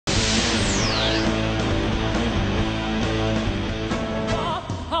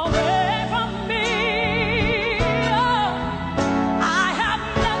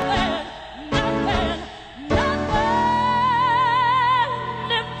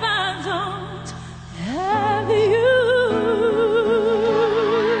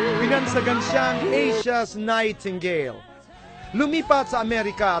Binansagan siyang Asia's Nightingale. Lumipat sa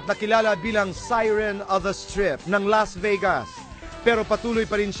Amerika at nakilala bilang Siren of the Strip ng Las Vegas. Pero patuloy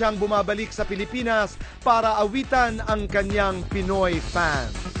pa rin siyang bumabalik sa Pilipinas para awitan ang kanyang Pinoy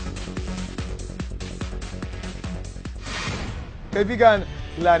fans. Kaibigan,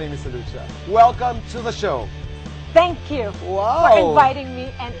 Lani Misalucha, welcome to the show. Thank you for inviting me,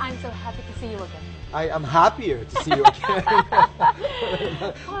 and I'm so happy to see you again. I am happier to see you again.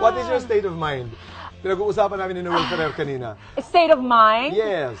 What is your state of mind? Pinag-uusapan namin ni Noel Ferrer kanina. State of mind?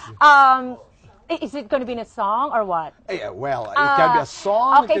 Yes. Is it going to be in a song or what? Well, it can be a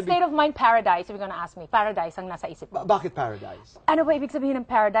song. Okay, state of mind, paradise, if you're going to ask me. Paradise ang nasa isip ko. Bakit paradise? Ano ba ibig sabihin ng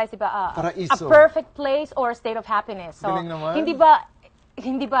paradise? Diba, Paraiso. a perfect place or a state of happiness. So, galing naman.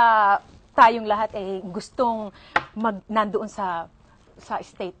 Hindi ba tayong lahat gustong nandoon sa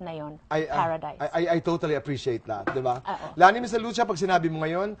state na yon, paradise. I totally appreciate that, di ba? Lani Misalucha, pag sinabi mo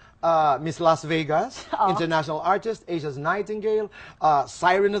ngayon, Miss Las Vegas, international artist, Asia's Nightingale,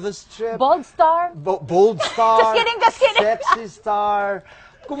 Siren of the Strip, Bold Star. Bold Star. Just kidding. Sexy Star.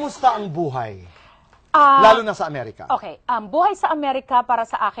 Kumusta ang buhay? Lalo na sa Amerika. Okay, buhay sa Amerika para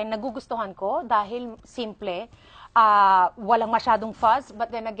sa akin, nagugustuhan ko dahil simple, walang masyadong fuzz, but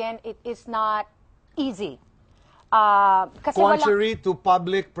then again, it is not easy. Kasi contrary to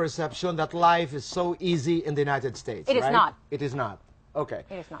public perception that life is so easy in the United States, It is not. It is not. Okay.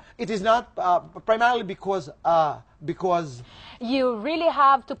 It is not. It is not primarily because you really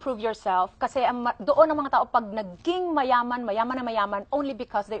have to prove yourself. Kasi doon ang mga tao pag naging mayaman na mayaman only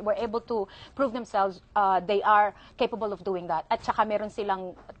because they were able to prove themselves, they are capable of doing that. At saka meron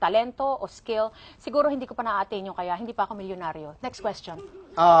silang talento o skill. Siguro hindi ko pa na-attain yung kaya hindi pa ako milyonaryo. Next question.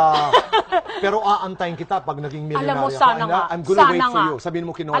 Pero aantayin kita pag naging milyonaryo. Alam mo, sana nga. I'm gonna wait for you. Sabihin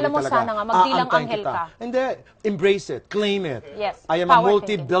mo kinoli talaga. Alam mo, sana nga. Magdilang anghel ka. Hindi. Embrace it. Claim it. Yes. I am a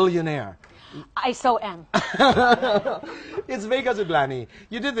multi-billionaire. I so am. It's Vegas with Lani.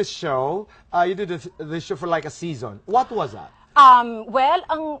 You did this show. You did this show for like a season. What was that?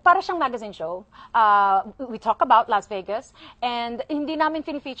 Well, para siyang magazine show. We talk about Las Vegas and hindi namin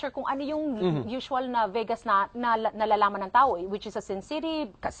fini-feature kung ano yung usual na Vegas na nalalaman ng tao, which is a Sin City,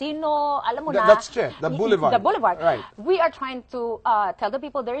 casino, alam mo na. That's true. The Boulevard. The Boulevard. Right. We are trying to tell the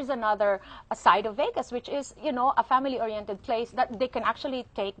people there is another side of Vegas, which is, you know, a family-oriented place that they can actually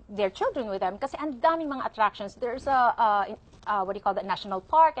take their children with them kasi ang daming mga attractions. There's what do you call that, national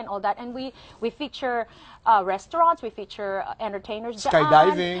park and all that, and we feature restaurants, we feature entertainers.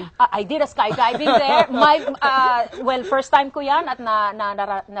 Skydiving. I did a skydiving there. Well, first time ko yan at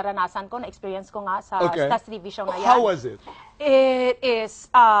naranasan ko, na-experience ko nga sa TV show na yan. How was it? It is,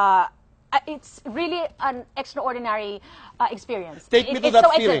 it's really an extraordinary experience. Take me to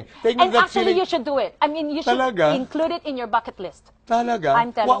that feeling. And actually, you should do it. I mean, you should include it in your bucket list. Talaga?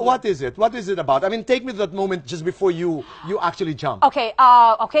 I'm telling you. What is it? What is it about? I mean, take me to that moment just before you actually jump. Okay,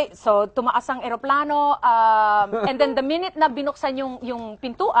 so tumaas ang eroplano, and then the minute na binuksan yung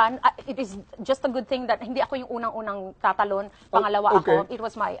pintuan, it is just a good thing that hindi ako yung unang-unang tatalon, pangalawa ako. It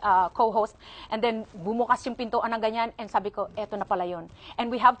was my co-host. And then bumukas yung pintuan ng ganyan, and sabi ko, eto na pala yun.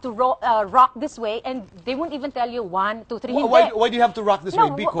 And we have to rock this way, and they won't even tell you 1, 2, 3. Why do you have to rock this way?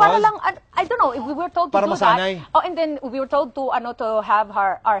 Because? Para lang, I don't know, we were told to para do masanay. that. Oh, and then we were told to have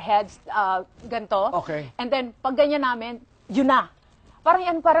our heads ganito. Okay. And then pag ganyan namin, yun na.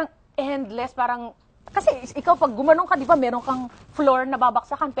 Parang endless, parang kasi ikaw pag gumanong ka, di ba, meron kang floor na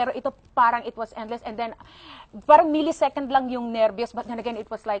babaksakan, pero ito parang it was endless, and then parang millisecond lang yung nervyos, but then again it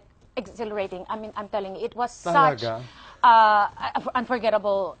was like exhilarating. I mean, I'm telling you, it was such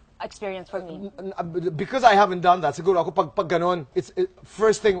unforgettable experience for me. Because I haven't done that, siguro ako pag ganon,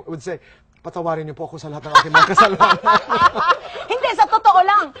 first thing would say, patawarin niyo po ako sa lahat ng aking mga kasalanan. Hindi, sa totoo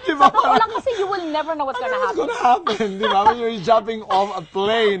lang. Diba? Sa totoo lang kasi you will never know what's gonna happen. What's gonna happen? Di ba? When you're jumping off a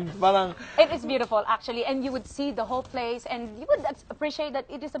plane, parang... It is beautiful, actually, and you would see the whole place, and you would appreciate that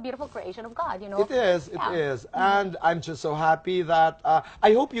it is a beautiful creation of God, you know? It is, it is. And I'm just so happy that...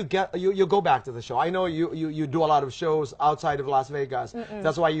 I hope you go back to the show. I know you do a lot of shows outside of Las Vegas.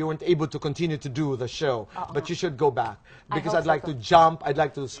 That's why you weren't able to continue to do the show. But you should go back. Because I'd like to jump, I'd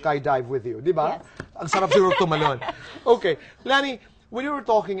like to skydive with you. Di ba? Yes. Ang sarap siguro tumalon. Okay. Lani, when you were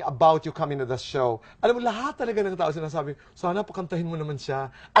talking about you coming to the show, alam mo, lahat talaga ng tao sinasabi, sana pakantahin mo naman siya.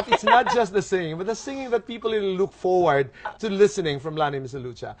 At it's not just the singing, but the singing that people really look forward to listening from Lani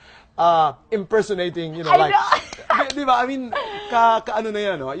Misalucha. Impersonating, you know, like... Di ba? I mean, ano na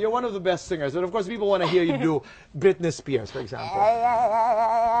yan, no? You're one of the best singers. And of course, people want to hear you do Britney Spears, for example.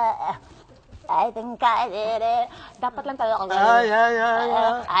 I think I did it. Dapat lang tayo.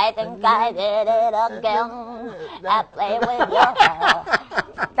 Yeah. I think I did it again. I play with your heart.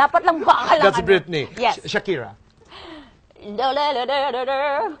 Dapat lang baka lang. That's Britney. Yes. Shakira.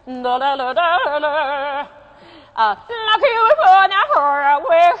 Lucky we born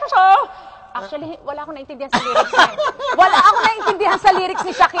away. Actually, wala akong naintindihan sa lyrics niya. Wala akong naintindihan sa lyrics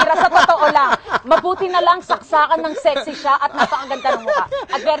ni Shakira, sa totoo lang. Mabuti na lang saksakan ng sexy siya at napakaganda ng mukha.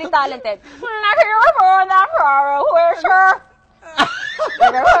 At very talented. Lucky we born away.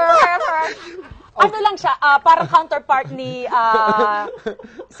 Ano lang siya, parang counterpart ni,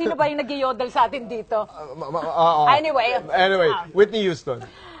 sino ba yung nag-yodel sa atin dito? Anyway, Whitney Houston.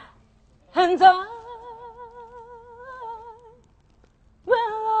 And I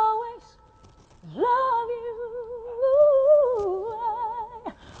will always love you.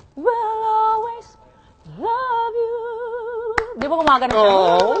 I will always love you. Di ba kumagano siya?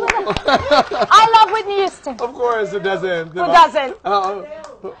 Oh. I love Whitney Houston. Of course, who doesn't? Who doesn't?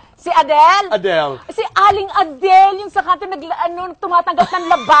 Si Adele? Adele. Si Aling Adele, yung sa kanta tumatanggap ng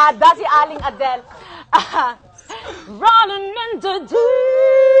labada, si Aling Adele. Running in the deep,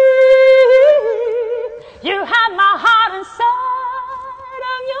 you had my heart inside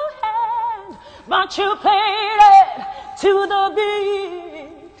of your hand, but you played it to the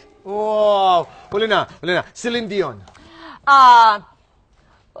beat. Wow. Huli na. Celine Dion.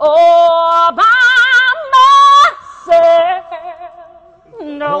 Oh, by myself,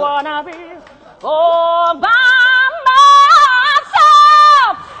 no wanna be all by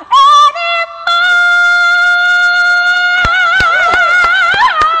myself anymore.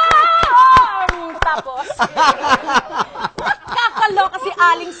 Tapos, nakakaloka si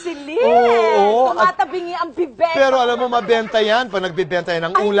Aling Celine. Oo, Tumatabingi ang bibig. Pero alam mo, mabenta yan. Pag nagbibenta yan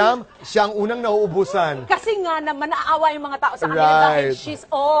ng ulam, siya ang unang nauubusan. Kasi nga naman, naawa yung mga tao sa kanila dahil she's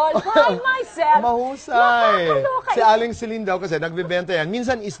all by myself. Mahusay. Nakakaloka. Si Aling Celine daw kasi nagbibenta yan.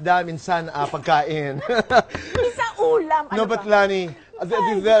 Minsan isda, minsan pagkain. Minsan ulam. No, but Lani,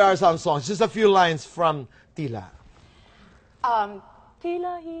 there are some songs. Just a few lines from Tila.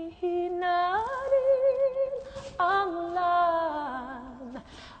 Tila hihina rin ang ulan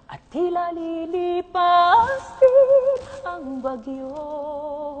at tila lilipas din ang bagyo.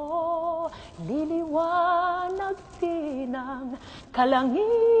 Liliwanag din ang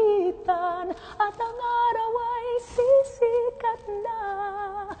kalangitan at ang araw ay sisikat na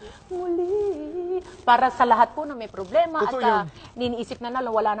muli. Para sa lahat po na may problema Totoo at niniisip na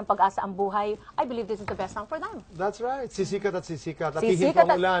wala ng pag-asa ang buhay, I believe this is the best song for them. That's right. Sisikat at sisikat. At hihim pa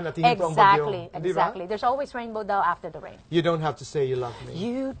ang ulan, at hihim pa ang bagyo. Exactly. There's always rainbow daw after the rain. You don't have to say you love me.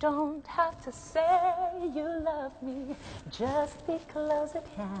 You don't have to say you love me, just be close at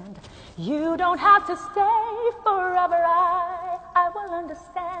hand. You don't have to stay forever, I will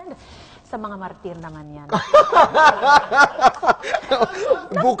understand. Sa mga martir naman yan.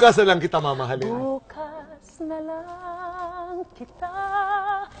 Bukas na lang kita mamahalin. Bukas na lang kita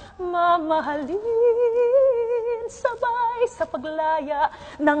mamahalin, sabay sa paglaya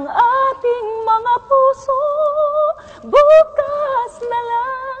ng ating mga puso. Bukas na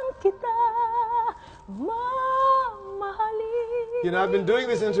lang kita mamahalin. You know, I've been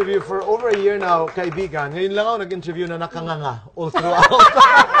doing this interview for over a year now, kaibigan. Ngayon lang ako nag-interview na nakanganga all throughout.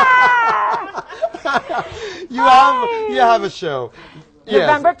 You have a show. Yes.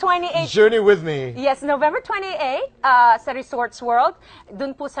 November 28. Journey with me. Yes, November 28 sa Resorts World,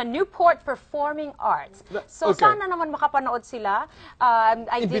 dun po sa Newport Performing Arts. So Okay. sana naman makapanood sila.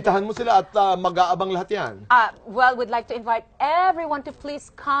 Imbitahan mo sila at mag-aabang lahat yan. Well, we'd like to invite everyone to please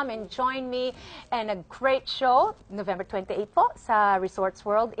come and join me in a great show, November 28 po, sa Resorts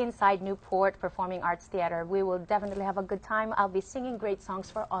World inside Newport Performing Arts Theater. We will definitely have a good time. I'll be singing great songs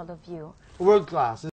for all of you. World class.